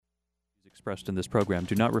expressed in this program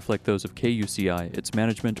do not reflect those of KUCI, its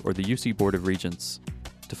management, or the UC Board of Regents.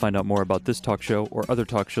 To find out more about this talk show or other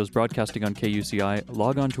talk shows broadcasting on KUCI,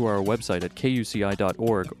 log on to our website at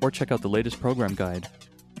kuci.org or check out the latest program guide.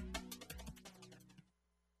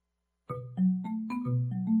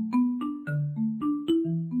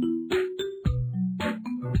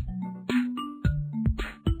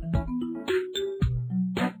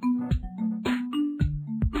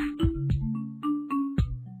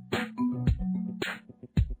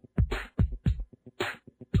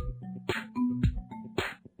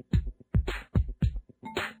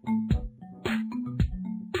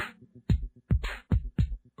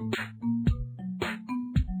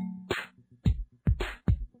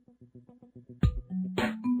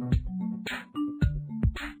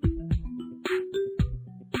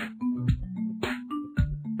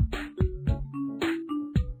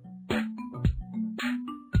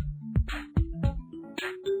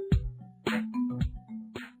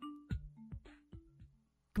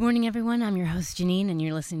 Good morning, everyone. I'm your host, Janine, and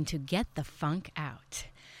you're listening to Get the Funk Out.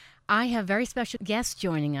 I have a very special guest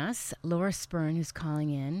joining us, Laura Spurn, who's calling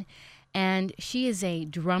in, and she is a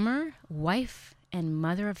drummer, wife, and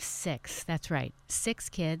mother of 6. That's right, 6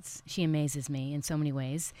 kids. She amazes me in so many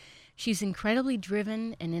ways. She's incredibly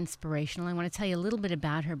driven and inspirational. I want to tell you a little bit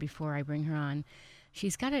about her before I bring her on.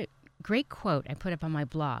 She's got a great quote I put up on my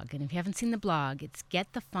blog, and if you haven't seen the blog, it's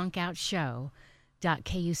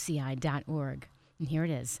getthefunkoutshow.kuci.org. And here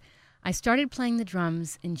it is. I started playing the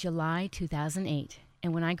drums in July 2008,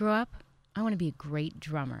 and when I grow up, I want to be a great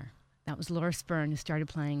drummer. That was Laura Spurn, who started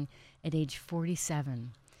playing at age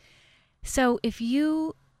 47. So if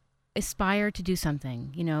you aspire to do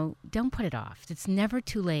something, don't put it off. It's never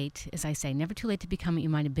too late, as I say, never too late to become what you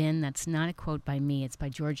might have been. That's not a quote by me. It's by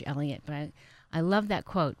George Eliot. But I love that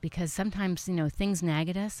quote because sometimes, things nag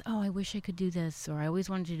at us. Oh, I wish I could do this, or I always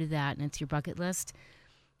wanted to do that, and it's your bucket list.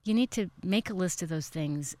 You need to make a list of those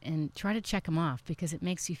things and try to check them off because it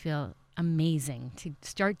makes you feel amazing to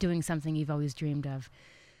start doing something you've always dreamed of.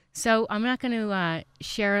 So I'm not going to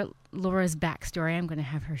share Laura's backstory. I'm going to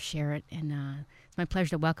have her share it. And it's my pleasure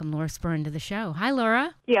to welcome Laura Spurn to the show. Hi,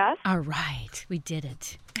 Laura. Yes. All right. We did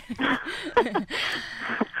it.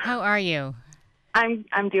 How are you? I'm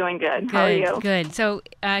doing good. How are you? Good. So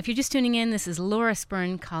if you're just tuning in, this is Laura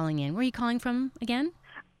Spurn calling in. Where are you calling from again?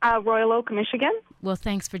 Royal Oak, Michigan. Well,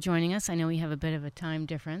 thanks for joining us. I know we have a bit of a time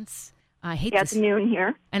difference. I hate this. It's noon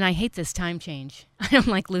here. And I hate this time change. I don't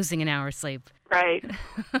like losing an hour's sleep. Right.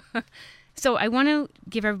 So I want to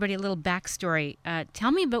give everybody a little backstory.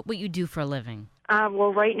 Tell me about what you do for a living.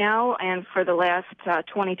 Well, right now and for the last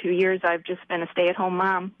 22 years, I've just been a stay-at-home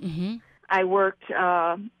mom. Mm-hmm. I worked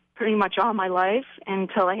pretty much all my life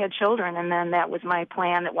until I had children, and then that was my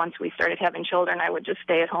plan that once we started having children, I would just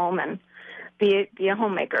stay at home and be a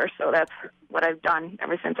homemaker. So that's what I've done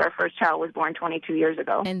ever since our first child was born 22 years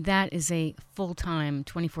ago. And that is a full-time,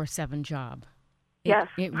 24/7 job. Yes.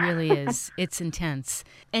 It really is. It's intense.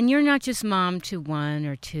 And you're not just mom to 1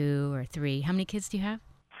 or 2 or 3. How many kids do you have?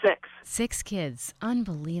 6. 6 kids.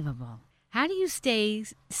 Unbelievable. How do you stay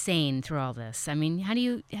sane through all this? I mean, how do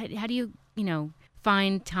you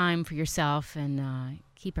find time for yourself and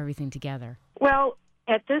keep everything together? Well,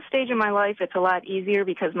 at this stage of my life, it's a lot easier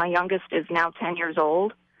because my youngest is now 10 years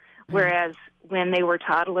old, whereas when they were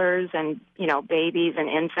toddlers and, babies and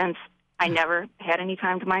infants, I never had any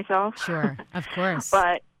time to myself. Sure, of course.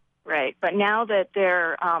 But now that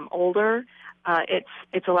they're older,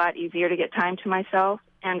 it's a lot easier to get time to myself.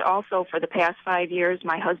 And also for the past 5 years,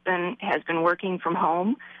 my husband has been working from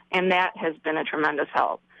home, and that has been a tremendous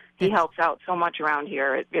help. He helps out so much around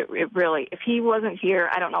here. It really, if he wasn't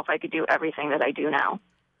here, I don't know if I could do everything that I do now.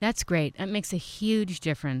 That's great. That makes a huge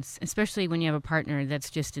difference, especially when you have a partner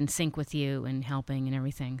that's just in sync with you and helping and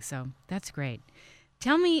everything. So that's great.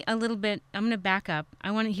 Tell me a little bit. I'm going to back up.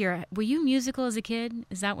 I want to hear, were you musical as a kid?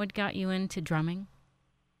 Is that what got you into drumming?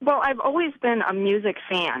 Well, I've always been a music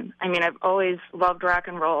fan. I mean, I've always loved rock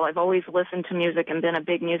and roll. I've always listened to music and been a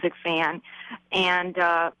big music fan. And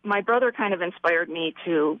my brother kind of inspired me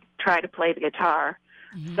to try to play the guitar.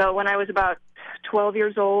 Mm-hmm. So when I was about 12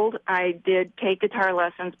 years old, I did take guitar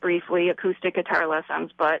lessons briefly, acoustic guitar lessons,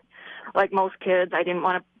 but like most kids, I didn't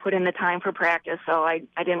want to put in the time for practice, so I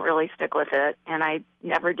didn't really stick with it, and I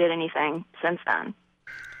never did anything since then.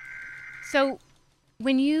 So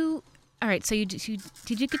all right, so you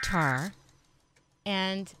did your guitar,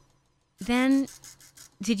 and then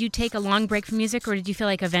did you take a long break from music, or did you feel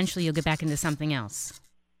like eventually you'll get back into something else?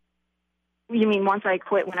 You mean once I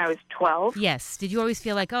quit when I was 12? Yes. Did you always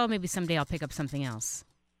feel like, oh, maybe someday I'll pick up something else?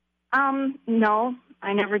 No,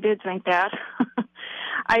 I never did think that.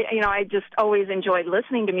 I just always enjoyed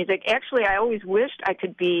listening to music. Actually, I always wished I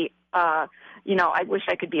could be, I wish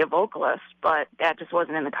I could be a vocalist, but that just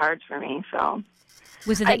wasn't in the cards for me. So,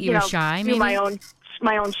 was it that you were shy? Do Maybe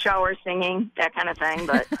my own shower singing, that kind of thing.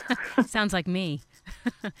 But sounds like me.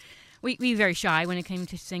 Were you very shy when it came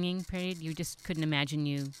to singing? Period. You just couldn't imagine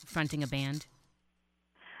you fronting a band.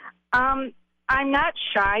 I'm not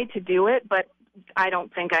shy to do it, but I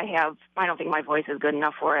don't think my voice is good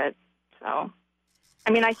enough for it. So,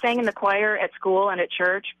 I mean, I sang in the choir at school and at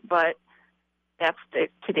church, but that's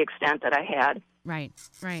to the extent that I had. Right.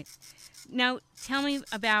 Now, tell me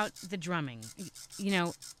about the drumming.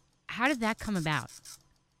 How did that come about?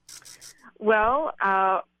 Well,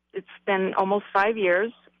 it's been almost 5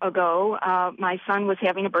 years ago. My son was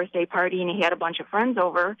having a birthday party, and he had a bunch of friends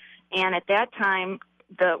over, and at that time,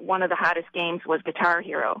 one of the hottest games was Guitar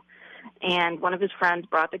Hero. And one of his friends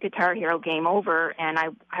brought the Guitar Hero game over, and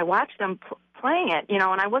I watched them playing it,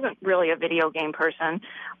 and I wasn't really a video game person,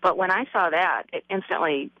 but when I saw that, it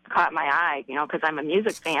instantly caught my eye, because I'm a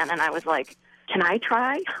music fan, and I was like, can I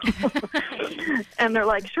try? And they're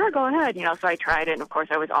like, sure, go ahead, so I tried it, and of course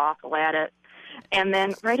I was awful at it. And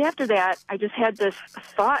then right after that, I just had this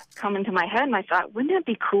thought come into my head, and I thought, wouldn't it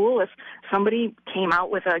be cool if somebody came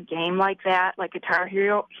out with a game like that, like Guitar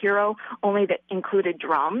Hero, only that included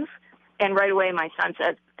drums? And right away my son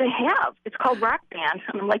said, they have. It's called Rock Band.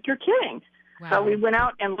 And I'm like, you're kidding. Wow. So we went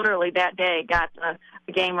out and literally that day got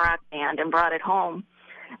the game Rock Band and brought it home.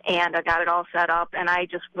 And I got it all set up, and I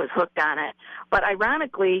just was hooked on it. But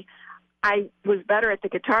ironically, I was better at the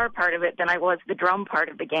guitar part of it than I was the drum part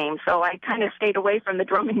of the game, so I kind of stayed away from the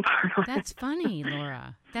drumming part of it. That's funny,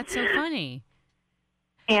 Laura. That's so funny.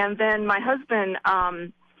 And then my husband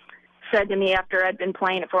said to me after I'd been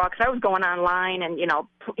playing it for a while, because I was going online, and,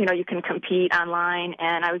 you can compete online,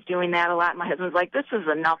 and I was doing that a lot. And my husband was like, this is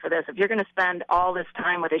enough of this. If you're going to spend all this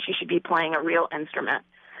time with this, you should be playing a real instrument.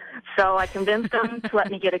 So I convinced him to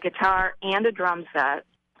let me get a guitar and a drum set.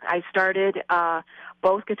 I started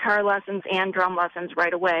both guitar lessons and drum lessons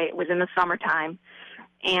right away. It was in the summertime.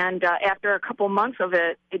 And after a couple months of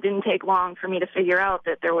it, it didn't take long for me to figure out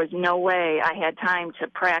that there was no way I had time to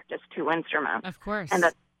practice two instruments. Of course. And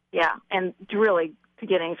and to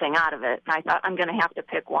get anything out of it. And I thought, I'm going to have to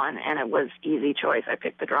pick one, and it was easy choice. I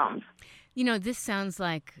picked the drums. This sounds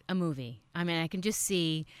like a movie. I mean, I can just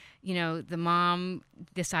see, the mom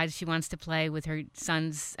decides she wants to play with her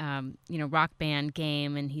son's, rock band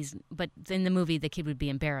game, but in the movie, the kid would be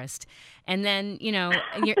embarrassed. And then,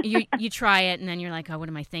 you try it, and then you're like, oh, what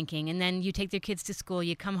am I thinking? And then you take their kids to school,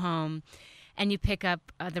 you come home, and you pick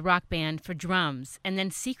up the Rock Band for drums. And then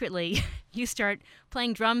secretly, you start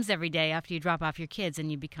playing drums every day after you drop off your kids, and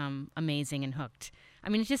you become amazing and hooked. I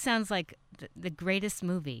mean, it just sounds like the greatest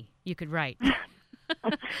movie you could write.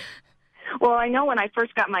 Well, I know when I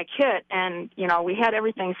first got my kit, and, we had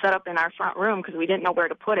everything set up in our front room because we didn't know where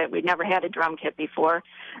to put it. We'd never had a drum kit before.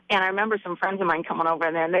 And I remember some friends of mine coming over,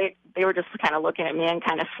 and then they were just kind of looking at me and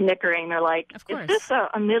kind of snickering. They're like, is this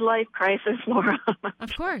a midlife crisis, Laura?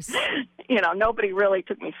 Of course. Nobody really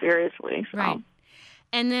took me seriously. So. Right.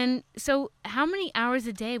 And then, so how many hours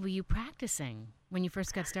a day were you practicing when you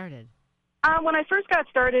first got started? When I first got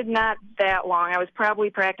started, not that long. I was probably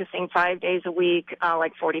practicing 5 days a week,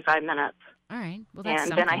 like 45 minutes. All right. Well, that's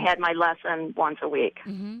something. Then I had my lesson once a week.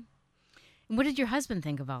 Mm-hmm. What did your husband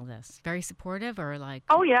think of all this? Very supportive, or like?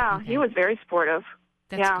 Oh, yeah. Okay. He was very supportive.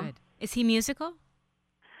 That's good. Is he musical?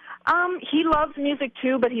 He loves music,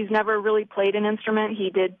 too, but he's never really played an instrument. He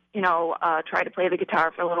did, try to play the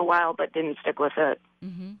guitar for a little while, but didn't stick with it.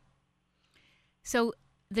 Mm-hmm. So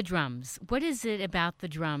the drums. What is it about the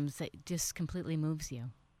drums that just completely moves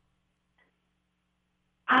you?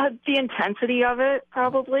 The intensity of it,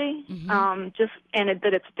 probably. Mm-hmm.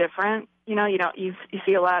 That it's different. You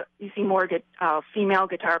see more female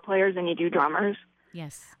guitar players than you do drummers.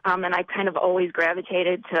 Yes. And I kind of always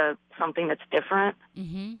gravitated to something that's different.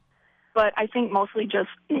 Mm-hmm. But I think mostly just,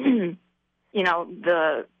 the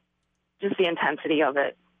intensity of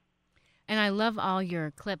it. And I love all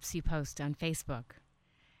your clips you post on Facebook.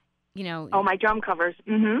 Oh, my drum covers.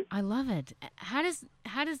 Mm-hmm. I love it. How does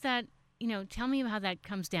that, tell me how that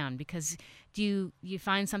comes down, because do you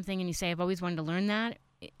find something and you say, I've always wanted to learn that,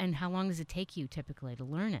 and how long does it take you typically to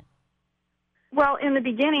learn it? Well, in the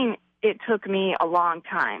beginning, it took me a long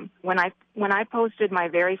time. When I posted my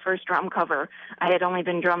very first drum cover, I had only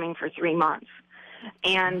been drumming for 3 months.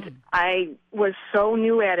 And I was so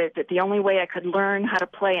new at it that the only way I could learn how to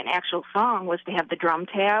play an actual song was to have the drum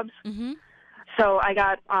tabs. Mm-hmm. So I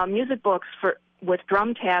got music books with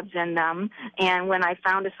drum tabs in them. And when I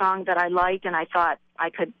found a song that I liked and I thought I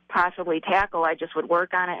could possibly tackle, I just would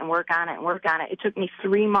work on it and work on it and work on it. It took me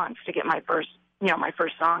 3 months to get my first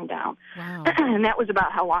song down. Wow. And that was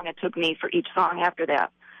about how long it took me for each song after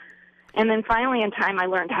that. And then finally in time I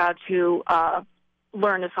learned how to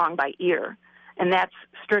learn a song by ear. And that's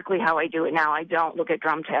strictly how I do it now. I don't look at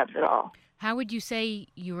drum tabs at all. How would you say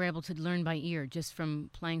you were able to learn by ear, just from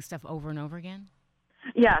playing stuff over and over again?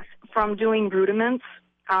 Yes, from doing rudiments.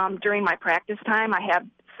 During my practice time, I have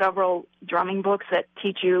several drumming books that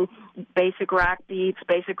teach you basic rock beats,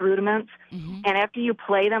 basic rudiments. Mm-hmm. And after you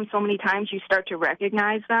play them so many times, you start to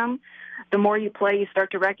recognize them. The more you play, you start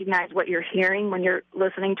to recognize what you're hearing when you're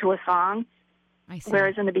listening to a song. I see.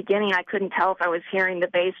 Whereas in the beginning, I couldn't tell if I was hearing the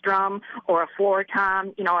bass drum or a floor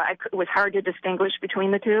tom. You know, it was hard to distinguish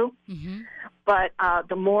between the two. Mm-hmm. But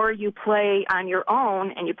the more you play on your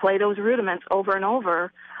own and you play those rudiments over and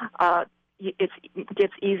over, it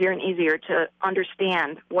gets easier and easier to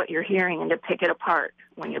understand what you're hearing and to pick it apart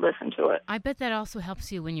when you listen to it. I bet that also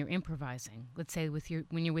helps you when you're improvising. Let's say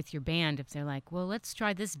when you're with your band, if they're like, well, let's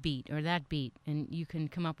try this beat or that beat, and you can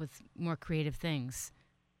come up with more creative things.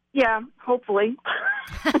 Yeah, hopefully,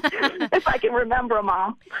 if I can remember them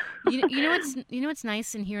all. You know what's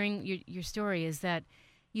nice in hearing your story is that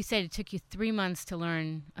you said it took you 3 months to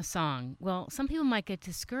learn a song. Well, some people might get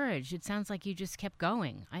discouraged. It sounds like you just kept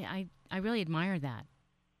going. I really admire that.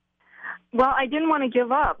 Well, I didn't want to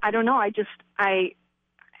give up. I don't know. I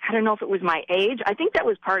don't know if it was my age. I think that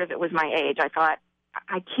was part of it was my age. I thought,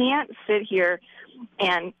 I can't sit here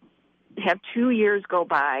and have 2 years go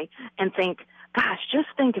by and think, gosh, just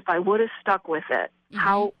think if I would have stuck with it, mm-hmm.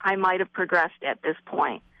 how I might have progressed at this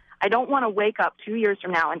point. I don't want to wake up 2 years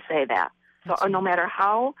from now and say that. So no matter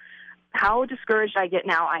how discouraged I get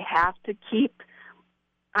now, I have to keep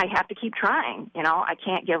trying. You know, I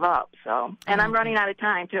can't give up. So, and I'm running out of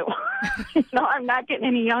time too. I'm not getting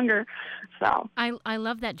any younger. So I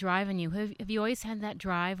love that drive in you. Have you always had that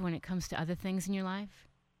drive when it comes to other things in your life?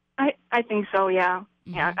 I think so. Yeah.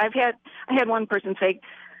 Mm-hmm. Yeah. I had one person say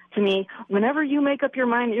to me, whenever you make up your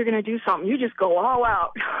mind that you're going to do something, you just go all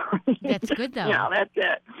out. That's good, though. Yeah, that's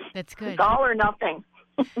it. That's good. It's all or nothing.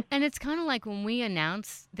 And it's kind of like when we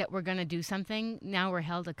announce that we're going to do something, now we're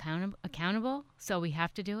held accountable, so we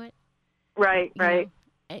have to do it. Right, right.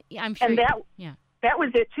 I'm sure. And that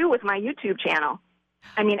was it, too, with my YouTube channel.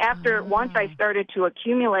 I mean, once I started to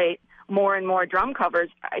accumulate more and more drum covers,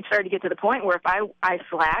 I started to get to the point where if I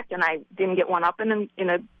slacked and I didn't get one up in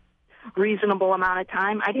a reasonable amount of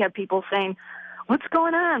time, I'd have people saying, what's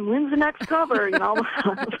going on? When's the next cover? You know,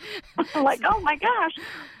 I'm like, oh my gosh.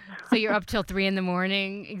 So you're up till 3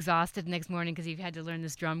 a.m, exhausted next morning because you've had to learn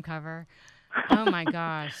this drum cover. Oh my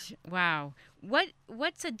gosh. Wow.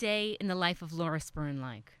 What's a day in the life of Laura Spirn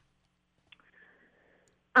like?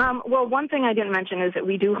 Well, one thing I didn't mention is that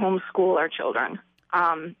we do homeschool our children.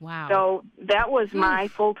 Wow. So that was my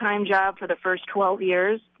full-time job for the first 12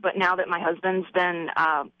 years, but now that my husband's been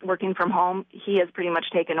working from home, he has pretty much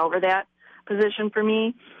taken over that position for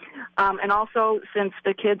me. And also, since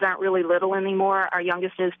the kids aren't really little anymore, our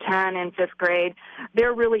youngest is 10 in 5th grade,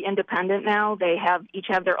 they're really independent now. They each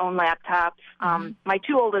have their own laptops. My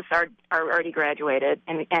 2 oldest are already graduated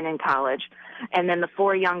and in college. And then the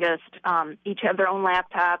 4 youngest each have their own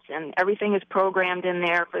laptops, and everything is programmed in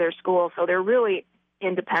there for their school. So they're really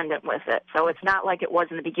independent with it. So it's not like it was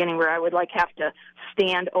in the beginning where I would have to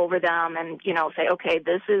stand over them and, say, okay,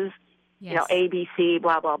 this is, yes. ABC,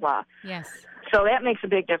 blah, blah, blah. Yes. So that makes a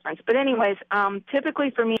big difference. But anyways, typically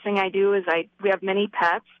for me, the thing I do is we have many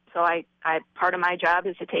pets. So I part of my job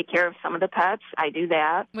is to take care of some of the pets. I do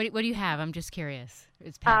that. What do you have? I'm just curious.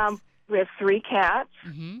 It's pets. We have 3 cats,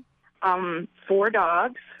 mm-hmm. 4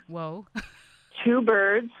 dogs. Whoa. 2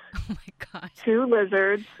 birds. Oh my gosh. 2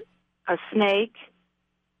 lizards, a snake,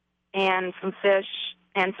 and some fish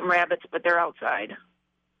and some rabbits, but they're outside.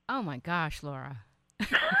 Oh my gosh, Laura.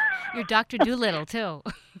 You're Dr. Doolittle too.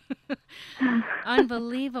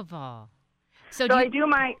 Unbelievable. So I do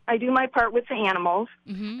my part with the animals.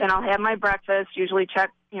 Mm-hmm. Then I'll have my breakfast, usually check,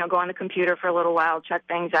 go on the computer for a little while, check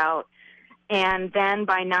things out. And then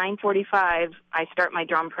by 9:45, I start my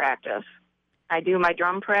drum practice. I do my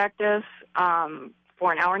drum practice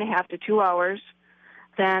for an hour and a half to 2 hours.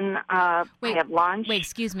 Then I have lunch. Wait,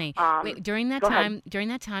 excuse me. During that time,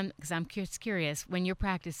 because I'm curious, when you're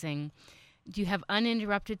practicing, do you have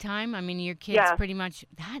uninterrupted time? I mean, your kids pretty much.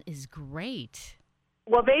 That is great.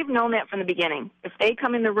 Well, they've known that from the beginning. If they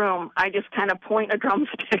come in the room, I just kind of point a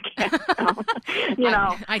drumstick at them.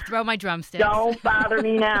 I throw my drumsticks. Don't bother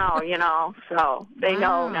me now, So they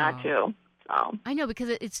know not to. So I know, because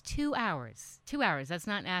it's 2 hours. 2 hours. That's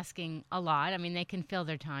not asking a lot. I mean, they can fill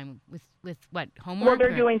their time with what, homework? well,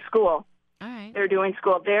 they're doing school. All right. They're doing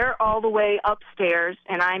school. They're all the way upstairs,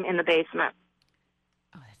 and I'm in the basement.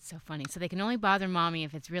 Oh, that's so funny. So they can only bother Mommy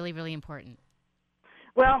if it's really, really important.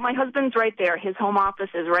 Well, my husband's right there. His home office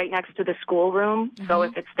is right next to the schoolroom. So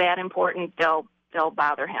if it's that important, they'll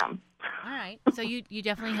bother him. All right. So you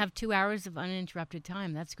definitely have 2 hours of uninterrupted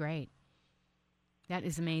time. That's great. That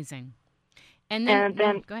is amazing. And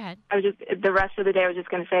then go ahead. The rest of the day, I was just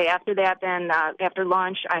going to say, after that, then after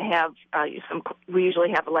lunch, I have we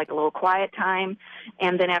usually have like a little quiet time.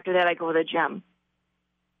 And then after that, I go to the gym.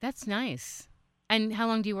 That's nice. And how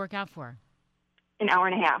long do you work out for? An hour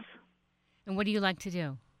and a half. And what do you like to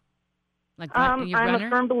do? Like, I'm a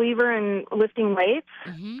firm believer in lifting weights.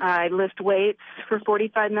 Mm-hmm. I lift weights for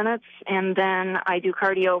 45 minutes, and then I do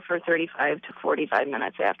cardio for 35 to 45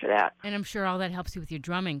 minutes after that. And I'm sure all that helps you with your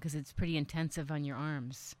drumming, because it's pretty intensive on your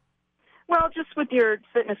arms. Well, just with your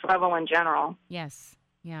fitness level in general. Yes,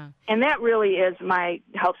 yeah. And that really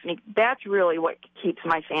helps me. That's really what keeps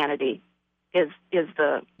my sanity. Is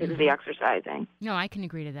the exercising. No, I can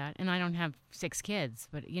agree to that. And I don't have 6 kids,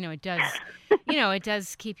 but it does it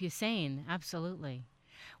does keep you sane. Absolutely.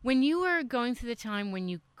 When you were going through the time when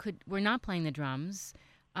you were not playing the drums,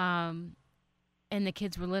 and the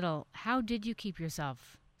kids were little, how did you keep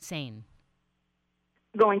yourself sane?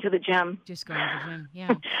 Going to the gym. Just going to the gym,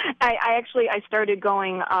 yeah. I started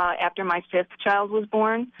going after my 5th child was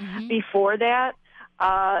born. Mm-hmm. Before that,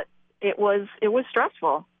 it was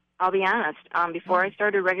stressful. I'll be honest. Before I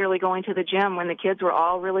started regularly going to the gym, when the kids were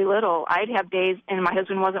all really little, I'd have days, and my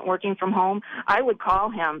husband wasn't working from home, I would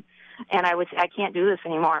call him, and I would say, I can't do this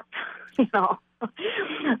anymore.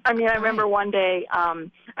 I mean, I remember one day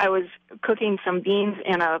I was cooking some beans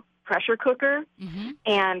in a pressure cooker,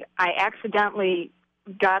 and I accidentally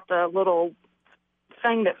got the little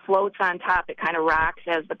thing that floats on top. It kind of rocks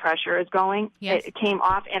as the pressure is going. Yes. It came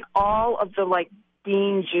off, and all of the,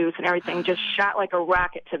 bean juice and everything just shot like a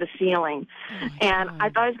rocket to the ceiling. And I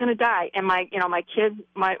thought I was going to die. And my kids,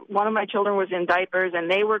 one of my children was in diapers, and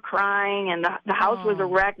they were crying, and the house was a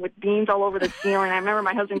wreck with beans all over the ceiling. I remember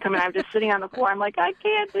my husband coming, I was just sitting on the floor. I'm like, I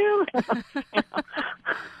can't do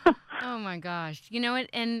it. Oh my gosh. You know what?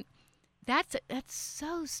 And that's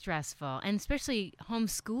so stressful, and especially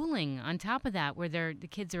homeschooling on top of that, where the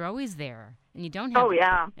kids are always there and you don't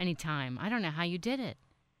have any time. I don't know how you did it.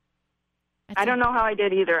 I don't know how I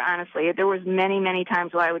did either, honestly. There was many, many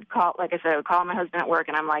times where I would call, like I said, I would call my husband at work,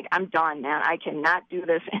 and I'm like, I'm done, man. I cannot do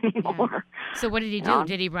this anymore. Yeah. So what did he do?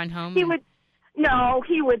 Did he run home? He'd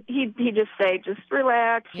just say, just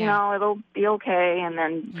relax, it'll be okay. And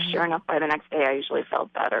then sure enough, by the next day, I usually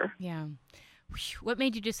felt better. Yeah. What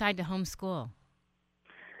made you decide to homeschool?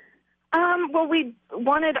 Well, we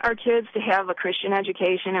wanted our kids to have a Christian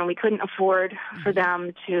education, and we couldn't afford for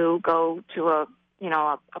them to go to a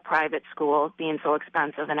private school, being so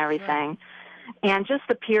expensive and everything. Sure. And just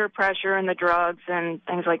the peer pressure and the drugs and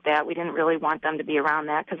things like that, we didn't really want them to be around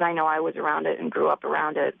that, because I know I was around it and grew up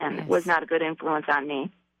around it, and it was not a good influence on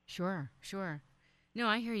me. Sure. No,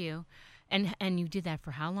 I hear you. And you did that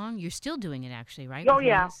for how long? You're still doing it, actually, right? Oh,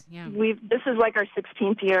 yeah. This is like our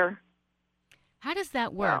 16th year. How does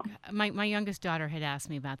that work? Wow. My youngest daughter had asked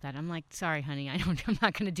me about that. I'm like, sorry, honey, I'm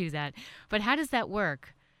not going to do that. But how does that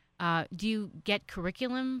work? Do you get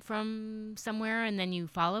curriculum from somewhere and then you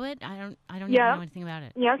follow it? I don't even know anything about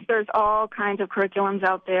it. Yes, there's all kinds of curriculums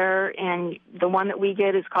out there, and the one that we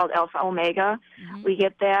get is called Alpha Omega. Mm-hmm. We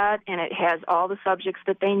get that, and it has all the subjects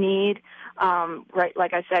that they need. Right,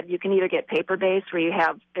 like I said, you can either get paper-based, where you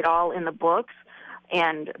have it all in the books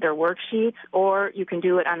and their worksheets, or you can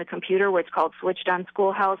do it on the computer, where it's called Switched on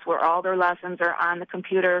Schoolhouse, where all their lessons are on the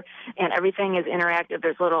computer and everything is interactive.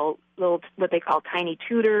 There's little what they call tiny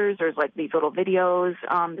tutors. There's like these little videos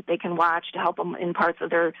that they can watch to help them in parts of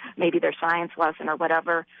their science lesson or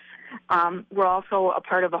whatever. We're also a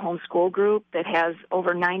part of a homeschool group that has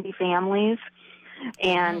over 90 families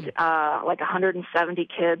and like 170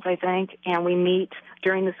 kids, I think. And we meet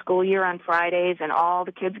during the school year on Fridays, and all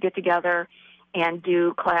the kids get together and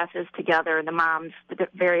do classes together. The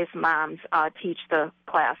various moms teach the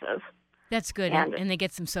classes. That's good. And they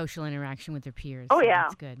get some social interaction with their peers. Oh, so yeah.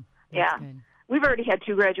 That's good. Good. We've already had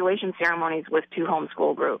 2 graduation ceremonies with 2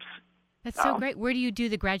 homeschool groups. That's so great. Where do you do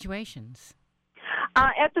the graduations?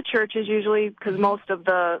 At the churches usually, because most of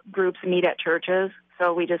the groups meet at churches.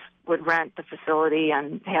 So we just would rent the facility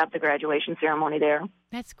and have the graduation ceremony there.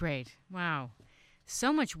 That's great. Wow.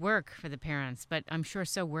 So much work for the parents, but I'm sure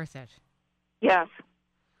so worth it. Yes.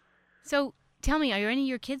 So tell me, are any of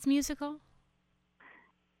your kids musical?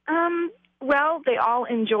 Well, they all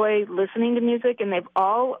enjoy listening to music, and they've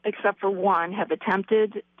all, except for one, have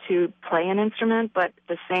attempted to play an instrument, but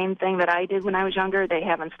the same thing that I did when I was younger, they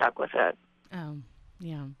haven't stuck with it. Oh,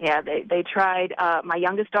 yeah. Yeah, they tried. My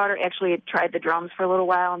youngest daughter actually had tried the drums for a little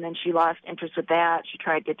while, and then she lost interest with that. She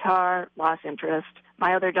tried guitar, lost interest.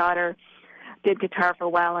 My other daughter did guitar for a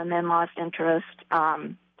while and then lost interest.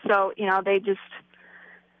 So, they just,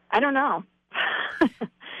 I don't know.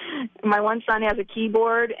 My one son has a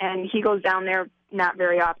keyboard, and he goes down there not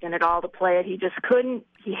very often at all to play it. He just couldn't.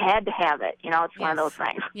 He had to have it. It's one of those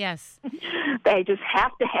things. Yes. They just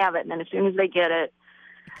have to have it, and then as soon as they get it,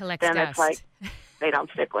 collects then dust. It's like they don't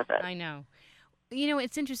stick with it. I know.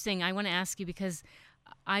 It's interesting. I want to ask you because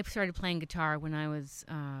I started playing guitar when I was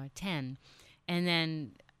 10, and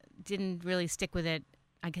then didn't really stick with it.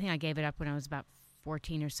 I think I gave it up when I was about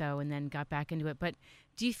 14 or so, and then got back into it. But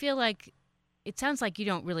do you feel like it sounds like you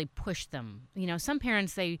don't really push them? Some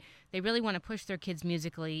parents, they really want to push their kids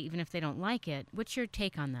musically, even if they don't like it. What's your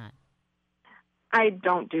take on that? I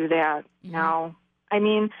don't do that, Mm-hmm. no. I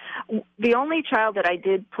mean, the only child that I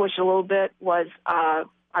did push a little bit was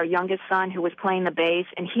our youngest son, who was playing the bass,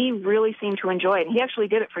 and he really seemed to enjoy it. And he actually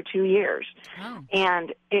did it for 2 years. Oh.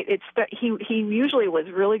 And he usually was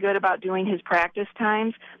really good about doing his practice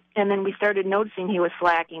times, and then we started noticing he was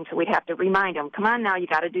slacking, so we'd have to remind him, come on now, you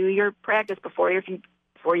got to do your practice before you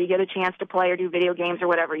get a chance to play or do video games or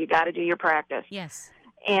whatever. You got to do your practice. Yes.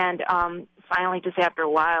 And finally, just after a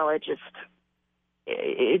while, it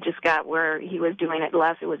just got where he was doing it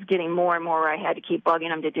less. It was getting more and more where I had to keep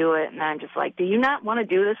bugging him to do it. And I'm just like, do you not want to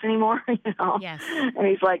do this anymore? Yes. And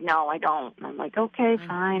he's like, no, I don't. And I'm like, okay,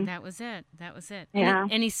 fine. That was it. Yeah.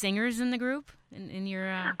 Any singers in the group? In your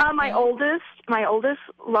my oldest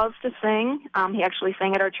loves to sing. He actually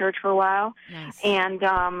sang at our church for a while. Nice. And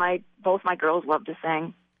both my girls love to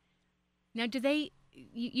sing. Now, do they?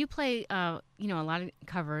 You play, a lot of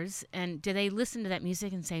covers, and do they listen to that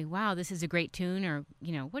music and say, "Wow, this is a great tune," or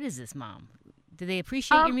what is this, Mom? Do they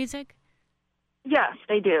appreciate your music? Yes,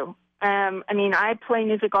 they do. I play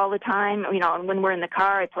music all the time. And when we're in the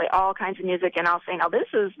car, I play all kinds of music, and I'll say, "Now this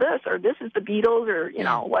is this, or this is the Beatles, or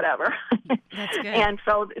whatever." That's good. And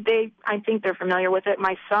so I think they're familiar with it.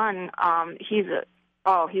 My son, he's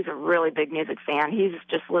a really big music fan. He's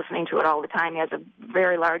just listening to it all the time. He has a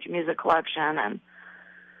very large music collection, and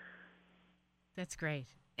that's great.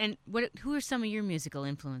 And who are some of your musical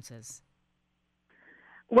influences?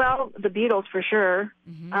 Well, the Beatles for sure.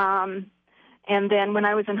 Mm-hmm. And then when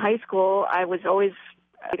I was in high school, I was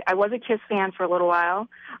a Kiss fan for a little while.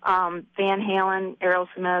 Van Halen,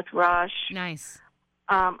 Aerosmith, Rush. Nice.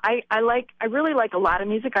 I really like a lot of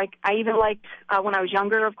music. I even liked, when I was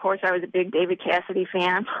younger, of course, I was a big David Cassidy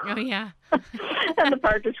fan. Oh, yeah. And the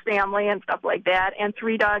Partridge Family and stuff like that. And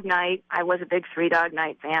Three Dog Night. I was a big Three Dog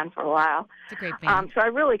Night fan for a while. It's a great band. So I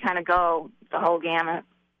really kind of go the whole gamut.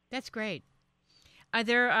 That's great. Are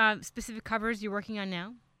there specific covers you're working on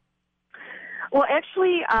now? Well,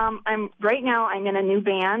 actually, I'm in a new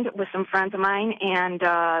band with some friends of mine, and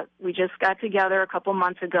we just got together a couple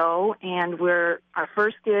months ago, and our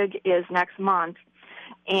first gig is next month,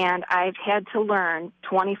 and I've had to learn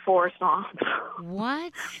 24 songs.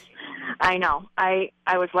 What? I know. I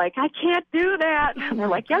was like, I can't do that. And they're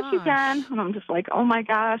like, yes, you can. And I'm just like, oh my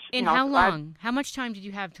gosh. And how long? How much time did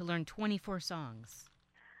you have to learn 24 songs?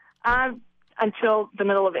 Until the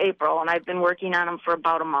middle of April, and I've been working on them for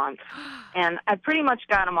about a month. And I pretty much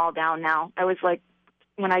got them all down now. I was like,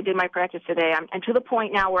 when I did my practice today, I'm to the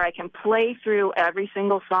point now where I can play through every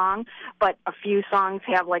single song, but a few songs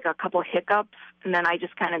have like a couple hiccups, and then I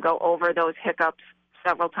just kind of go over those hiccups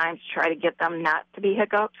several times to try to get them not to be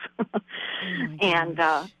hiccups. And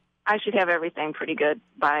I should have everything pretty good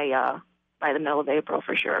by the middle of April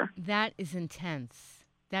for sure. That is intense.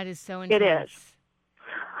 That is so intense. It is.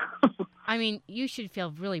 I mean, you should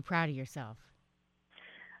feel really proud of yourself.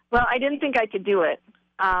 Well, I didn't think I could do it.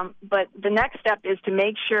 But the next step is to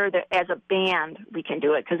make sure that as a band we can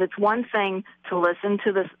do it. Because it's one thing to listen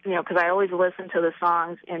to this, because I always listen to the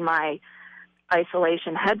songs in my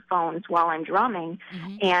isolation headphones while I'm drumming.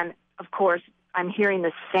 Mm-hmm. And, of course, I'm hearing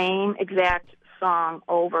the same exact song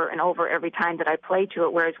over and over every time that I play to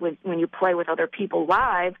it. Whereas when you play with other people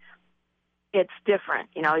live, it's different.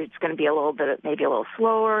 It's going to be a little bit, maybe a little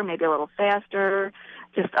slower, maybe a little faster.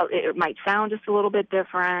 It might sound just a little bit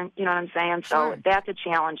different. You know what I'm saying? Sure. So that's a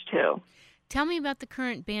challenge too. Tell me about the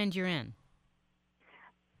current band you're in.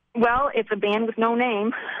 Well, it's a band with no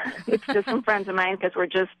name. It's just some friends of mine because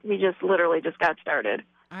we just literally just got started.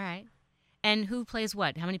 All right. And who plays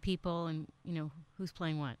what? How many people? And who's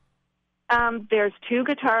playing what? There's 2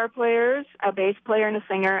 guitar players, a bass player, and a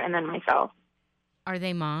singer, and then myself. Are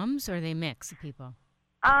they moms or are they mix of people?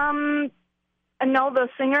 No, the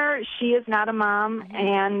singer, she is not a mom,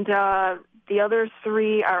 and the other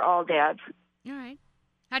three are all dads. All right.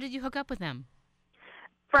 How did you hook up with them?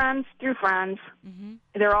 Friends, through friends. Mm-hmm.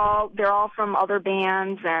 They're all from other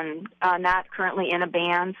bands and not currently in a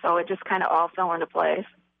band, so it just kind of all fell into place.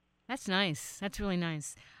 That's nice. That's really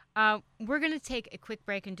nice. We're going to take a quick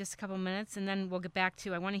break in just a couple minutes, and then we'll get back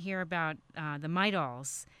to, I want to hear about the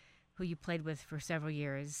Mydolls, who you played with for several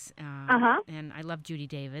years. And I love Judy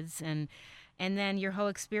Davids. And then your whole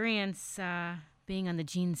experience being on the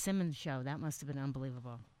Gene Simmons show. That must have been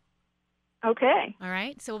unbelievable. Okay. All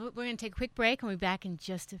right. So we're going to take a quick break, and we'll be back in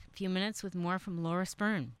just a few minutes with more from Laura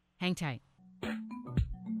Spirn. Hang tight.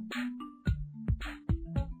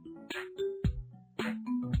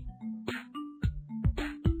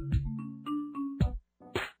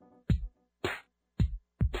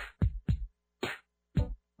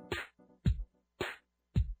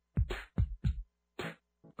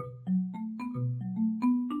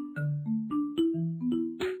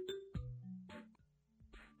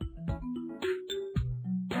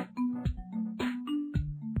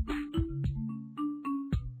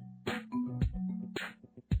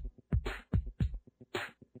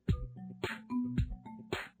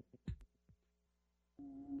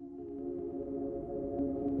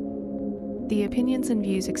 The opinions and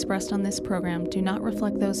views expressed on this program do not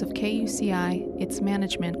reflect those of KUCI, its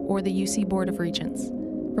management, or the UC Board of Regents.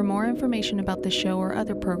 For more information about this show or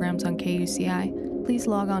other programs on KUCI, please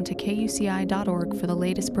log on to kuci.org for the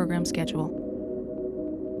latest program schedule.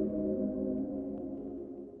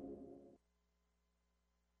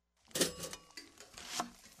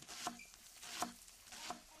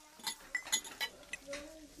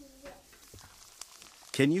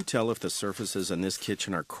 Can you tell if the surfaces in this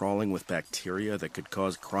kitchen are crawling with bacteria that could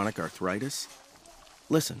cause chronic arthritis?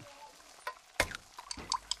 Listen.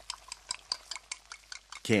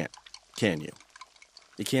 Can't, can you?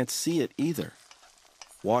 You can't see it either.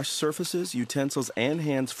 Wash surfaces, utensils, and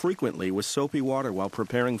hands frequently with soapy water while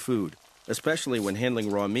preparing food, especially when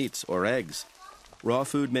handling raw meats or eggs. Raw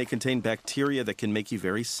food may contain bacteria that can make you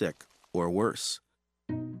very sick, or worse.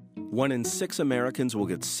 1 in 6 Americans will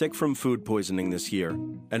get sick from food poisoning this year,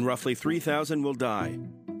 and roughly 3,000 will die.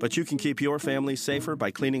 But you can keep your family safer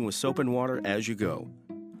by cleaning with soap and water as you go.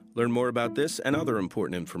 Learn more about this and other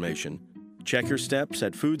important information. Check your steps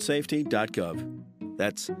at foodsafety.gov.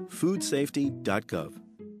 That's foodsafety.gov.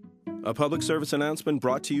 A public service announcement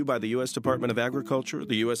brought to you by the U.S. Department of Agriculture,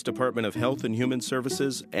 the U.S. Department of Health and Human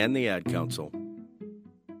Services, and the Ad Council.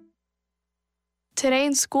 Today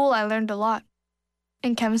in school, I learned a lot.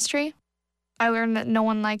 In chemistry, I learned that no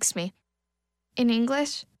one likes me. In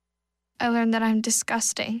English, I learned that I'm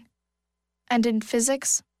disgusting. And in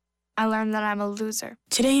physics, I learned that I'm a loser.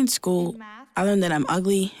 Today in school, I learned that I'm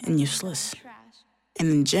ugly and useless. And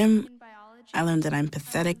in gym, I learned that I'm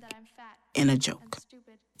pathetic and a joke.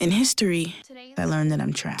 In history, I learned that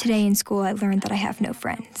I'm trash. Today in school, I learned that I have no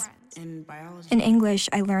friends. In English,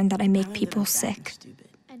 I learned that I make people sick.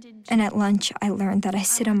 And at lunch, I learned that I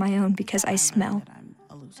sit on my own because I smell.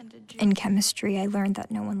 In chemistry, I learned that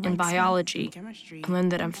no one likes me. In biology, I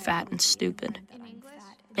learned that I'm fat and stupid.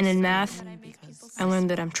 And in math, I learned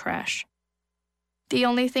that I'm trash. The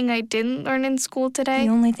only thing I didn't learn in school today...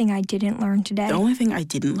 The only thing I didn't learn today... The only thing I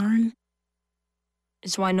didn't learn...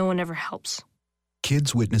 is why no one ever helps.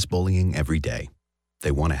 Kids witness bullying every day.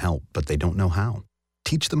 They want to help, but they don't know how.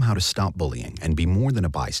 Teach them how to stop bullying and be more than a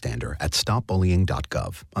bystander at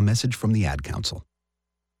stopbullying.gov. A message from the Ad Council.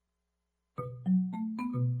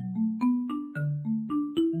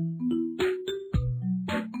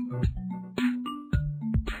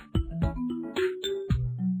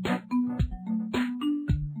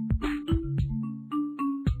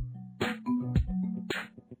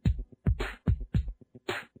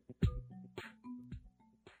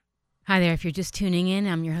 Hi there. If you're just tuning in,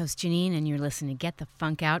 I'm your host, Janine, and you're listening to Get the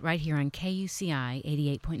Funk Out right here on KUCI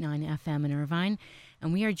 88.9 FM in Irvine.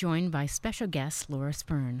 And we are joined by special guest, Laura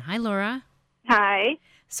Spirn. Hi, Laura. Hi.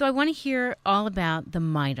 So I want to hear all about the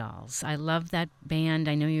Mydolls. I love that band.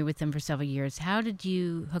 I know you were with them for several years. How did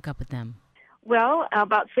you hook up with them? Well,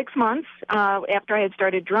 about 6 months after I had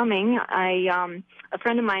started drumming, a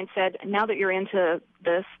friend of mine said, now that you're into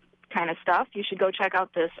this kind of stuff, you should go check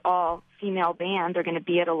out this all-female band. They're going to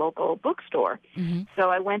be at a local bookstore. Mm-hmm. So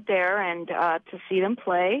I went there and to see them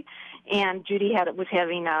play, and Judy was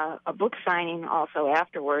having a book signing also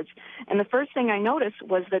afterwards. And the first thing I noticed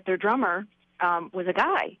was that their drummer was a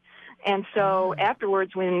guy. And so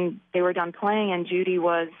afterwards, when they were done playing and Judy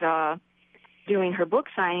was doing her book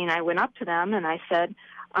signing, I went up to them and I said,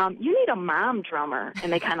 you need a mom drummer.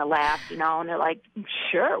 And they kind of laughed, you know, and they're like,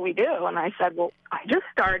 sure, we do. And I said, well, I just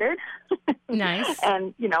started. Nice.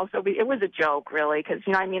 And, you know, so it was a joke, really, because,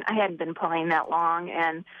 you know, I mean, I hadn't been playing that long.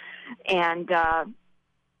 And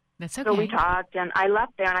that's okay. So we talked, and I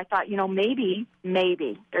left there, and I thought, you know, maybe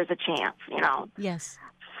there's a chance, you know. Yes.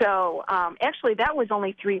 So, actually, that was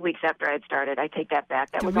only 3 weeks after I had started. I take that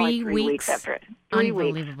back. That was only 3 weeks after it. 3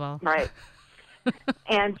 weeks. Unbelievable. Right.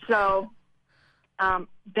 And so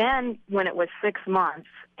then when it was 6 months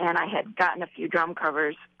and I had gotten a few drum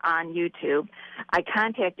covers on YouTube, I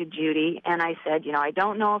contacted Judy, and I said, you know, I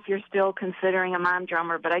don't know if you're still considering a mom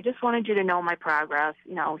drummer, but I just wanted you to know my progress.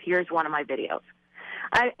 You know, here's one of my videos.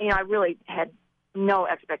 I really had no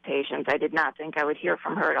expectations. I did not think I would hear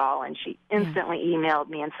from her at all, and she instantly emailed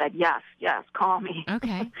me and said, yes, call me.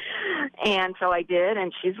 Okay. And so I did,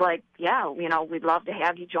 and she's like, yeah, you know, we'd love to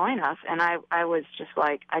have you join us. And I was just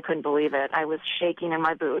like, I couldn't believe it. I was shaking in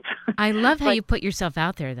my boots. I love how you put yourself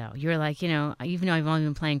out there, though. You're like, you know, even though I've only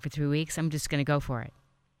been playing for 3 weeks, I'm just going to go for it.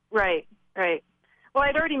 Right. Well,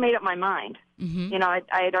 I'd already made up my mind. Mm-hmm. You know, I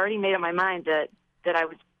had already made up my mind that I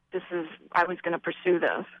was going to pursue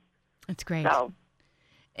this. That's great. So.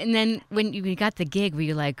 And then when you got the gig, were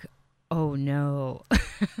you like, oh, no?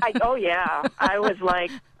 Oh, yeah. I was like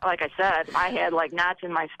I said, I had like knots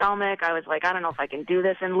in my stomach. I was like, I don't know if I can do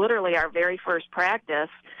this. And literally our very first practice,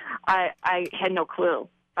 I had no clue.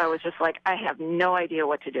 I was just like, I have no idea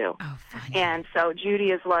what to do. Oh, funny. And so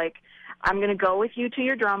Judy is like, I'm going to go with you to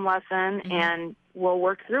your drum lesson, and we'll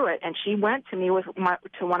work through it. And she went to me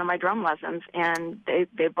to one of my drum lessons, and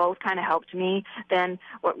they both kind of helped me. Then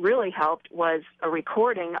what really helped was a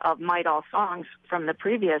recording of Might All songs from the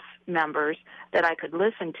previous members that I could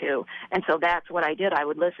listen to. And so that's what I did. I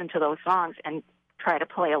would listen to those songs and try to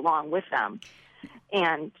play along with them.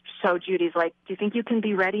 And so Judy's like, do you think you can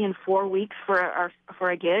be ready in 4 weeks for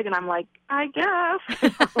a gig? And I'm like, I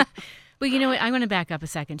guess. Well, you know what? I want to back up a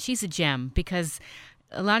second. She's a gem, because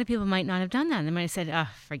a lot of people might not have done that. They might have said, oh,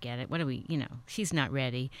 forget it. What are we, you know, she's not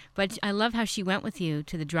ready. But I love how she went with you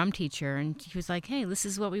to the drum teacher, and she was like, hey, this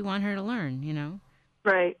is what we want her to learn, you know?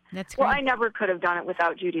 Right. That's great. Well, I never could have done it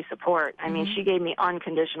without Judy's support. I mean, she gave me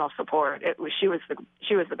unconditional support. She was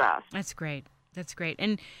the best. That's great. That's great.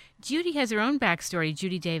 And Judy has her own backstory,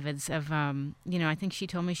 Judy Davids, of, you know, I think she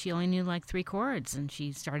told me she only knew like 3 chords, and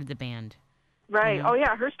she started the band. Right. You know? Oh,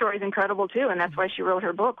 yeah. Her story's incredible, too, and that's why she wrote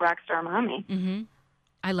her book, Rockstar Mommy. Mm-hmm.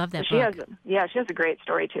 I love that book. She has a great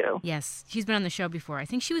story, too. Yes. She's been on the show before. I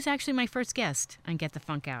think she was actually my first guest on Get the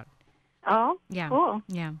Funk Out. Oh? Yeah. Cool.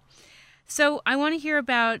 Yeah. So I want to hear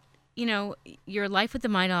about, you know, your life with the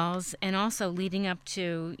Might Alls, and also leading up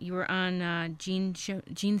to, you were on Gene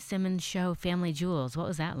Simmons' show, Family Jewels. What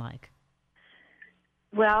was that like?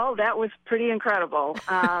 Well, that was pretty incredible.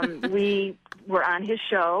 We were on his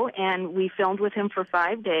show, and we filmed with him for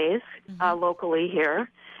 5 days locally here.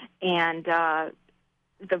 And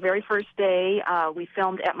the very first day, we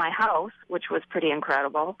filmed at my house, which was pretty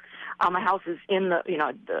incredible. My house is in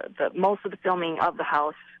the most of the filming of the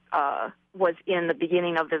house was in the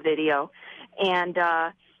beginning of the video. And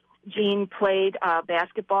Gene played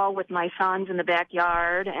basketball with my sons in the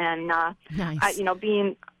backyard, and nice.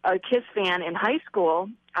 Being a Kiss fan in high school,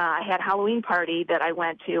 I had a Halloween party that I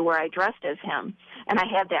went to where I dressed as him, and I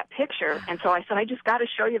had that picture. And so I said, I just got to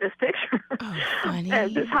show you this picture. Oh, funny.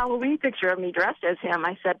 This Halloween picture of me dressed as him.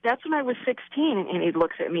 I said, that's when I was 16. And he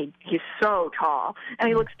looks at me. He's so tall, and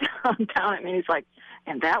he looks down at me, and he's like,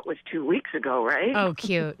 and that was 2 weeks ago, right? Oh,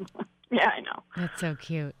 cute. Yeah, I know. That's so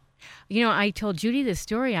cute. You know, I told Judy this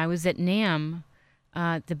story. I was at NAMM,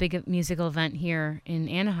 the big musical event here in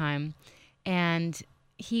Anaheim, and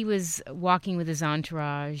he was walking with his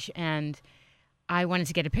entourage, and I wanted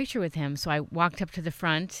to get a picture with him. So I walked up to the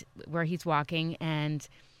front where he's walking, and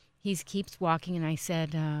he keeps walking, and I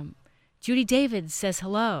said, Judy Davids says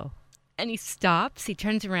hello. And he stops, he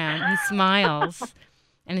turns around, he smiles,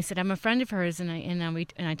 and I said, I'm a friend of hers, and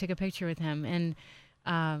I took a picture with him, and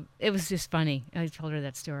it was just funny. I told her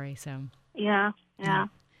that story. So yeah.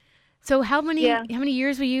 So how many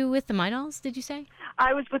years were you with the Might Alls, did you say?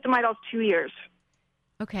 I was with the Might Alls 2 years.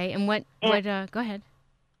 Okay, and what go ahead.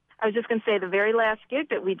 I was just going to say the very last gig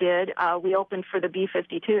that we did, we opened for the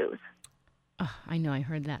B-52s. Oh, I know, I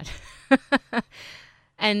heard that.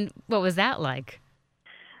 And what was that like?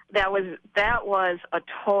 That was a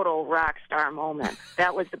total rock star moment.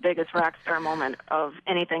 That was the biggest rock star moment of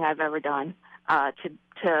anything I've ever done.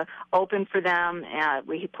 To open for them,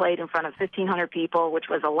 we played in front of 1,500 people, which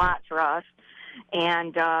was a lot for us.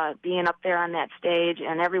 And being up there on that stage,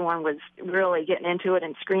 and everyone was really getting into it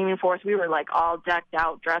and screaming for us. We were like all decked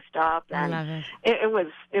out, dressed up, and I love it.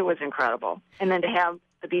 It was incredible. And then to have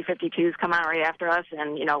the B-52s come on right after us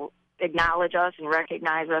and, acknowledge us and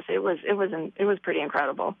recognize us. It was pretty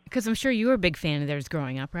incredible. Because I'm sure you were a big fan of theirs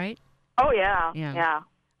growing up, right? Oh, yeah.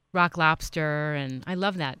 Rock Lobster, and I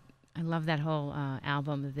love that. I love that whole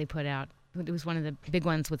album that they put out. It was one of the big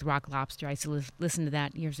ones with Rock Lobster. I used to listen to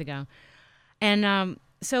that years ago. And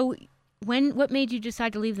so what made you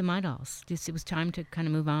decide to leave the My Dolls? Just it was time to kind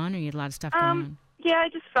of move on, or you had a lot of stuff going on? Yeah, I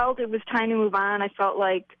just felt it was time to move on. I felt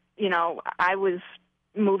like, I was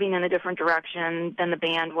moving in a different direction than the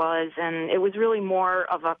band was, and it was really more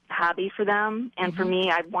of a hobby for them. And for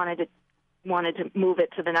me, I wanted to move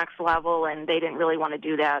it to the next level, and they didn't really want to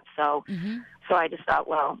do that. So so I just thought,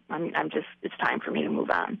 well, it's time for me to move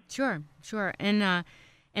on. Sure.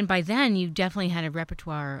 And by then you definitely had a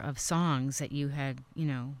repertoire of songs that you had,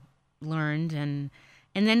 learned, and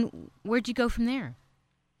then where'd you go from there?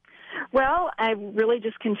 Well, I really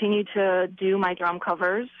just continued to do my drum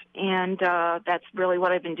covers, and that's really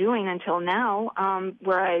what I've been doing until now,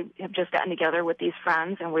 where I have just gotten together with these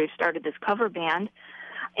friends, and we've started this cover band.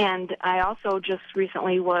 And I also just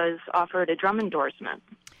recently was offered a drum endorsement.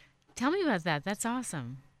 Tell me about that. That's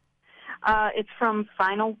awesome. It's from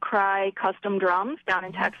Final Cry Custom Drums down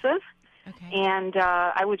in Texas. Okay. And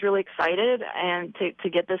I was really excited to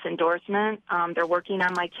get this endorsement. They're working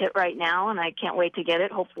on my kit right now, and I can't wait to get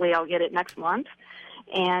it. Hopefully I'll get it next month.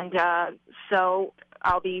 And so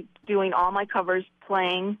I'll be doing all my covers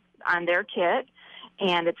playing on their kit,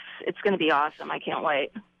 and it's going to be awesome. I can't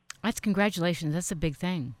wait. That's congratulations. That's a big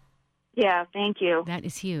thing. Yeah, thank you. That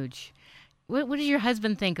is huge. What does your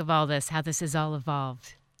husband think of all this, how this has all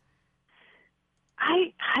evolved?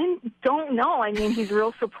 I don't know. I mean, he's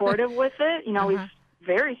real supportive with it. He's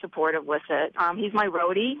very supportive with it. He's my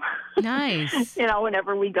roadie. Nice.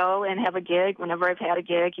 Whenever we go and have a gig, whenever I've had a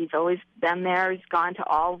gig, he's always been there. He's gone to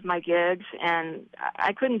all of my gigs, and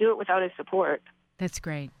I couldn't do it without his support. That's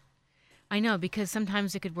great. I know, because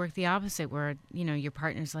sometimes it could work the opposite where, your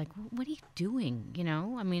partner's like, what are you doing?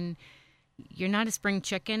 I mean, you're not a spring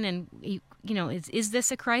chicken, and, is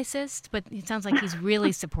this a crisis? But it sounds like he's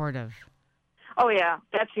really supportive. Oh, yeah.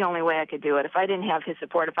 That's the only way I could do it. If I didn't have his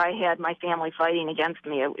support, if I had my family fighting against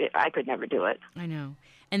me, I could never do it. I know.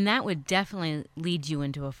 And that would definitely lead you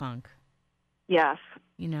into a funk. Yes.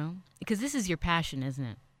 Because this is your passion, isn't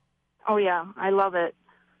it? Oh, yeah. I love it.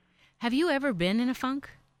 Have you ever been in a funk?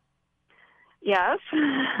 Yes.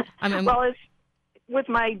 Well, with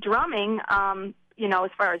my drumming,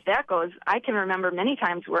 as far as that goes, I can remember many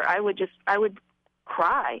times where I would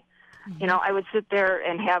cry. Mm-hmm. I would sit there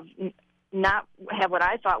and not have what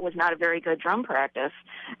I thought was not a very good drum practice.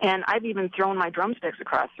 And I've even thrown my drumsticks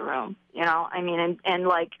across the room, and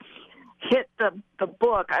like hit the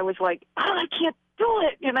book. I was like, I can't do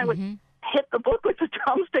it. And I would hit the book with the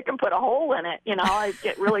drumstick and put a hole in it. I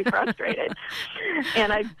get really frustrated.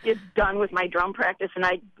 And I get done with my drum practice, and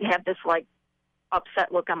I have this like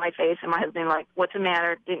upset look on my face, and my husband like, what's the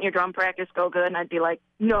matter? Didn't your drum practice go good? And I'd be like,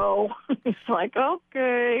 no. He's like,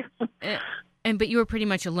 okay. But you were pretty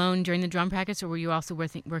much alone during the drum practice, or were you also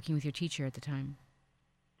working with your teacher at the time?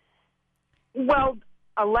 Well,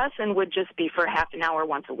 a lesson would just be for half an hour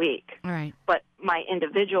once a week. All right. But my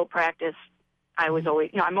individual practice, I was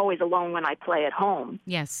always, I'm always alone when I play at home.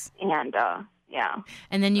 Yes. And, yeah.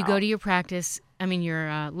 And then you go to your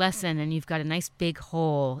your lesson, and you've got a nice big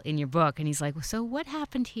hole in your book, and he's like, well, so what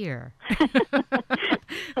happened here?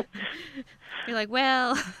 You're like,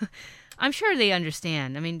 well, I'm sure they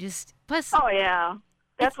understand. Plus. Oh, yeah.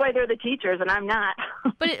 That's why they're the teachers, and I'm not.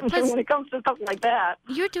 But plus, when it comes to stuff like that,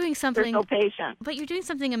 you're doing something. They're so patient. But you're doing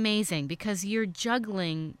something amazing, because you're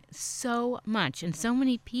juggling so much, and so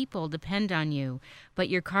many people depend on you. But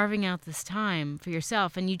you're carving out this time for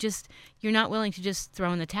yourself, and you're not willing to just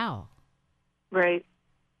throw in the towel. Right.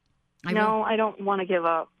 I don't want to give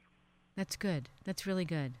up. That's good. That's really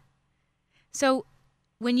good. So,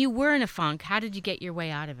 when you were in a funk, how did you get your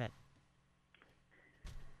way out of it?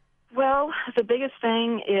 Well, the biggest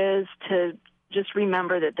thing is to just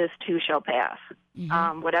remember that this too shall pass.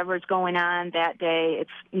 Mm-hmm. Whatever's going on that day, it's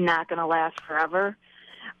not going to last forever.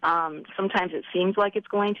 Sometimes it seems like it's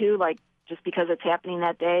going to, like just because it's happening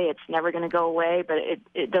that day, it's never going to go away, but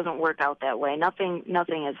it doesn't work out that way. Nothing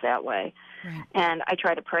is that way. Right. And I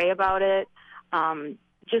try to pray about it,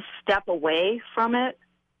 just step away from it,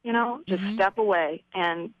 just step away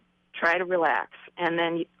and try to relax. And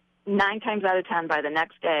then 9 times out of 10 by the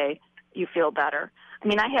next day, you feel better.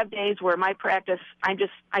 I have days where my practice, I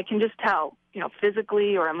can just tell,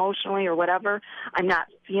 physically or emotionally or whatever, I'm not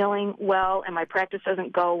feeling well and my practice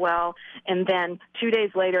doesn't go well. And then 2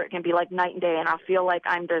 days later, it can be like night and day, and I'll feel like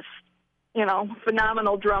I'm this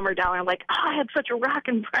phenomenal drummer down there. I'm like, I had such a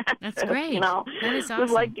rockin' practice. That's great. That is awesome. It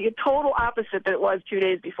was like the total opposite that it was 2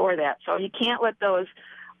 days before that. So you can't let those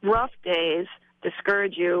rough days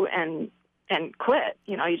discourage you and quit.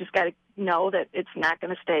 You just got to know that it's not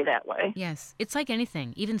going to stay that way. Yes. It's like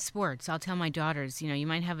anything, even sports. I'll tell my daughters, you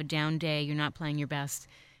might have a down day, you're not playing your best.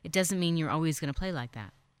 It doesn't mean you're always going to play like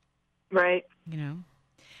that. Right.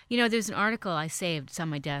 There's an article I saved. It's on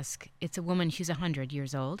my desk. It's a woman, she's 100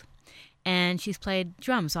 years old, and she's played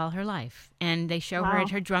drums all her life. And they show her at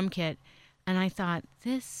her drum kit, and I thought,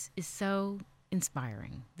 this is so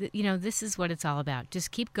inspiring. This is what it's all about.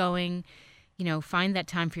 Just keep going. Find that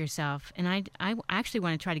time for yourself. And I actually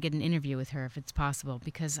want to try to get an interview with her if it's possible,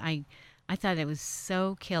 because I thought it was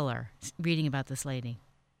so killer reading about this lady.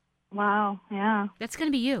 Wow, yeah. That's going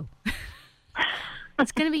to be you.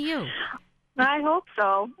 It's going to be you. I hope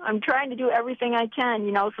so. I'm trying to do everything I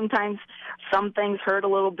can. Sometimes some things hurt a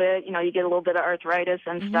little bit. You get a little bit of arthritis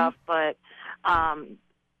and stuff. But, I'm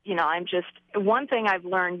just, one thing I've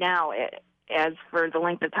learned now, as for the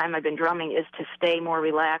length of time I've been drumming, is to stay more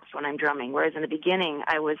relaxed when I'm drumming. Whereas in the beginning,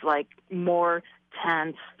 I was like more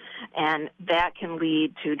tense, and that can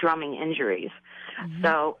lead to drumming injuries.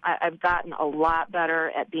 So I've gotten a lot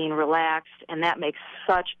better at being relaxed, and that makes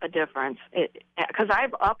such a difference. Because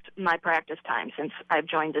I've upped my practice time since I've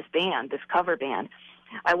joined this band, this cover band.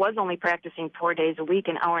 I was only practicing 4 days a week,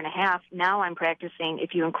 an hour and a half. Now I'm practicing,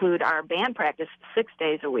 if you include our band practice, 6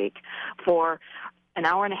 days a week for an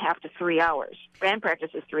hour and a half to 3 hours. Band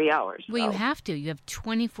practice is 3 hours. Well, you have to. You have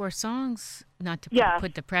 24 songs, not to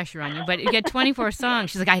put the pressure on you, but you get 24 songs.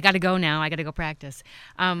 She's like, I got to go now. I got to go practice.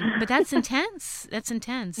 But that's intense. That's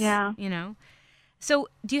intense. Yeah. So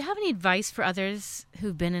do you have any advice for others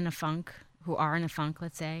who've been in a funk, who are in a funk,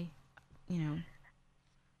 let's say?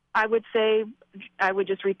 I would say, I would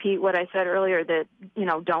just repeat what I said earlier, that,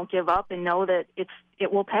 don't give up, and know that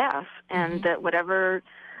it will pass, and that whatever's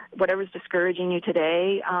discouraging you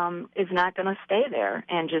today is not going to stay there,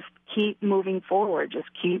 and just keep moving forward. Just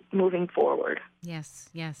keep moving forward. Yes,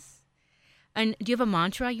 yes. And do you have a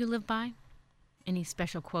mantra you live by? Any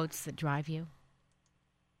special quotes that drive you?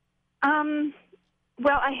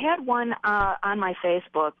 Well, I had one on my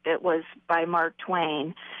Facebook that was by Mark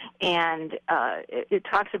Twain, and it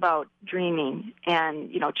talks about dreaming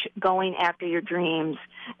and, going after your dreams.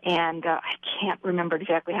 And I can't remember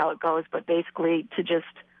exactly how it goes, but basically to just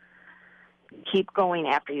keep going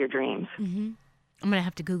after your dreams. I'm going to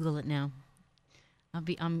have to Google it now.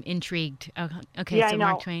 I'm intrigued. Okay, yeah, so I know.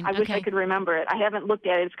 Mark Twain. I wish I could remember it. I haven't looked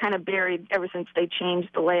at it. It's kind of buried ever since they changed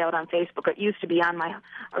the layout on Facebook. It used to be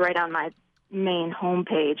right on my main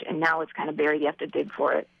homepage, and now it's kind of buried. You have to dig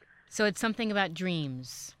for it. So it's something about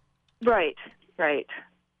dreams. Right.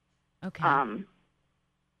 Okay.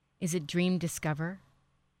 Is it Dream Discover?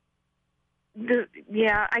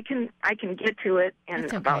 Yeah, I can get to it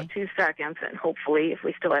in about 2 seconds, and hopefully, if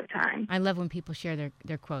we still have time. I love when people share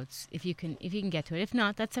their quotes. If you can get to it. If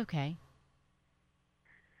not, that's okay.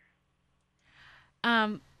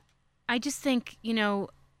 I just think,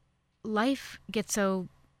 life gets so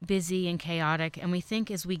busy and chaotic, and we think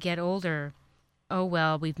as we get older, oh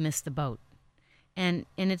well, we've missed the boat, and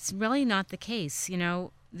it's really not the case.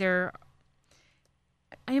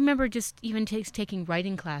 I remember just even taking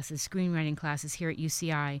writing classes, screenwriting classes here at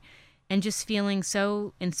UCI, and just feeling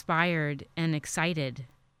so inspired and excited,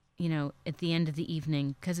 at the end of the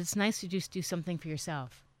evening, because it's nice to just do something for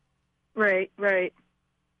yourself. Right.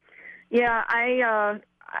 Yeah, I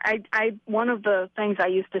one of the things I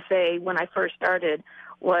used to say when I first started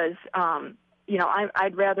was,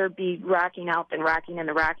 I'd rather be rocking out than rocking in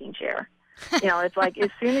the rocking chair. It's like as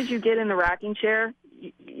soon as you get in the rocking chair,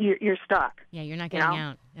 you're stuck. Yeah, you're not getting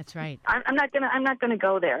out. That's right. I'm not gonna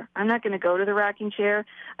go there. I'm not gonna go to the rocking chair.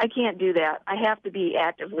 I can't do that. I have to be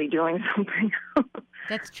actively doing something.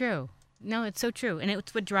 That's true. No, it's so true, and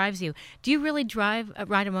it's what drives you. Do you really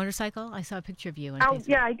ride a motorcycle? I saw a picture of you.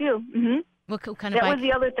 Yeah, I do. Mm-hmm. What kind of bike? That was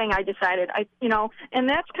the other thing I decided. And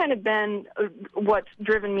that's kind of been what's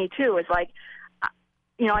driven me too. Is like,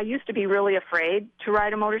 I used to be really afraid to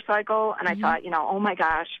ride a motorcycle, and I thought, oh my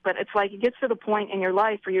gosh. But it's like it gets to the point in your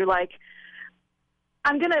life where you're like,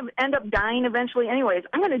 I'm going to end up dying eventually anyways.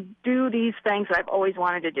 I'm going to do these things that I've always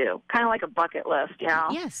wanted to do, kind of like a bucket list,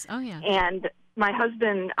 Yes, oh yeah. And my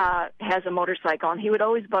husband has a motorcycle, and he would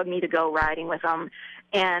always bug me to go riding with him.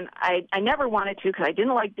 And I never wanted to because I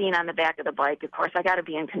didn't like being on the back of the bike. Of course, I got to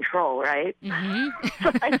be in control, right? Mm-hmm.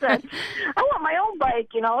 So I said, I want my own bike,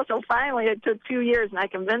 So finally it took 2 years, and I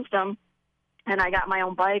convinced him, and I got my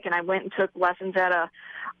own bike, and I went and took lessons at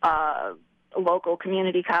a local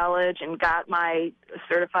community college and got my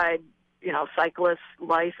certified cyclist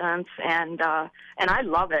license, and I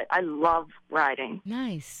love it. I love riding.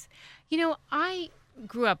 Nice. I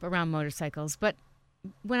grew up around motorcycles, but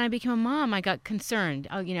when I became a mom, I got concerned.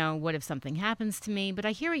 Oh, what if something happens to me? But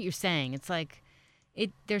I hear what you're saying. It's like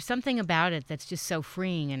there's something about it that's just so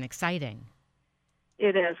freeing and exciting.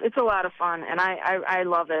 It is. It's a lot of fun, and I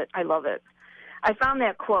love it. I love it. I found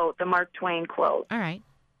that quote, the Mark Twain quote. All right.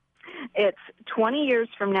 It's 20 years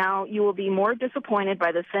from now, you will be more disappointed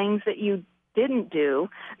by the things that you didn't do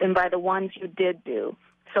than by the ones you did do.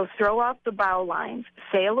 So throw off the bow lines,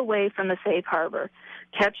 sail away from the safe harbor,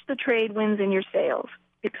 catch the trade winds in your sails,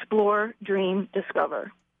 explore, dream,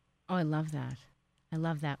 discover. Oh, I love that. I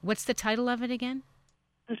love that. What's the title of it again?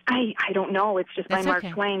 I don't know. It's just by Mark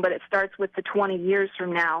Twain, but it starts with the 20 years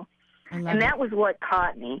from now. And that was what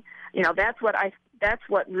caught me. That's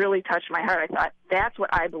what really touched my heart. I thought, that's what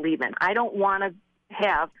I believe in. I don't want to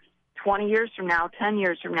have 20 years from now, 10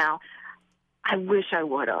 years from now. I wish I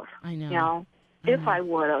would have. I know. If I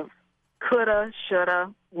would have, coulda,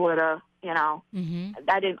 shoulda, woulda. Mm-hmm.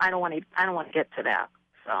 I don't want to get to that.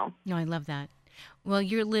 So. No, I love that. Well,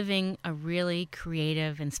 you're living a really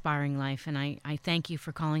creative, inspiring life, and I thank you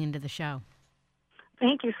for calling into the show.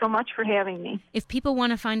 Thank you so much for having me. If people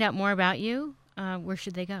want to find out more about you, where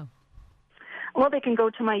should they go? Well, they can go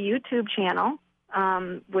to my YouTube channel,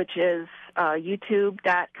 which is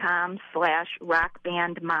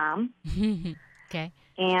youtube.com/rockbandmom. Okay.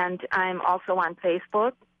 And I'm also on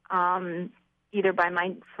Facebook, either by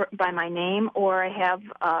my name, or I have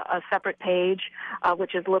a separate page,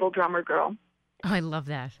 which is Little Drummer Girl. Oh, I love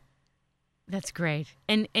that. That's great.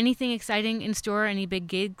 And anything exciting in store? Any big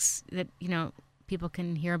gigs that people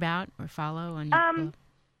can hear about or follow?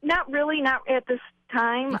 Not really, not at this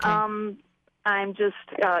time. Okay. I'm just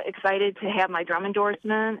excited to have my drum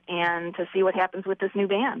endorsement and to see what happens with this new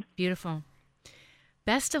band. Beautiful.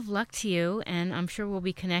 Best of luck to you, and I'm sure we'll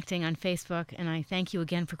be connecting on Facebook, and I thank you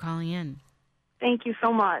again for calling in. Thank you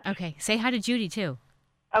so much. Okay. Say hi to Judy, too.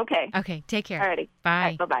 Okay. Okay. Take care. All righty. Bye.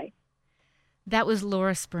 Right, bye-bye. That was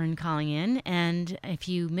Laura Spurn calling in, and if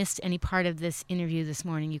you missed any part of this interview this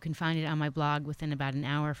morning, you can find it on my blog within about an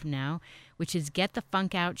hour from now, which is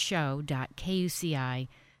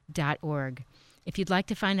getthefunkoutshow.kuci.org. If you'd like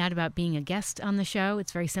to find out about being a guest on the show,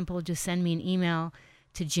 it's very simple. Just send me an email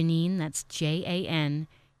to Janine, that's Janeeane,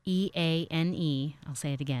 I'll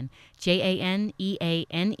say it again, Janeeane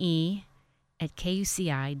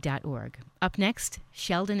 @kuci.org. Up next,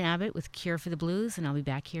 Sheldon Abbott with Cure for the Blues, and I'll be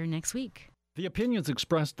back here next week. The opinions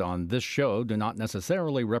expressed on this show do not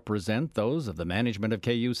necessarily represent those of the management of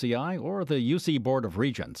KUCI or the UC Board of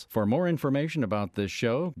Regents. For more information about this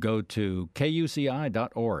show, go to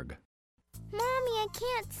kuci.org. Mommy, I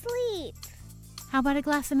can't sleep. How about a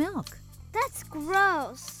glass of milk? That's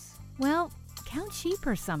gross. Well, count sheep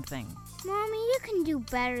or something. Mommy, you can do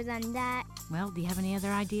better than that. Well, do you have any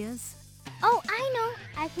other ideas? Oh, I know.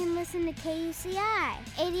 I can listen to KUCI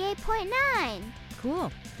 88.9. Cool.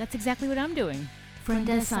 That's exactly what I'm doing. Friend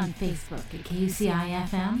us on Facebook at KUCI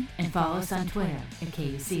FM and follow us on Twitter at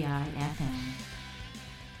KUCI FM.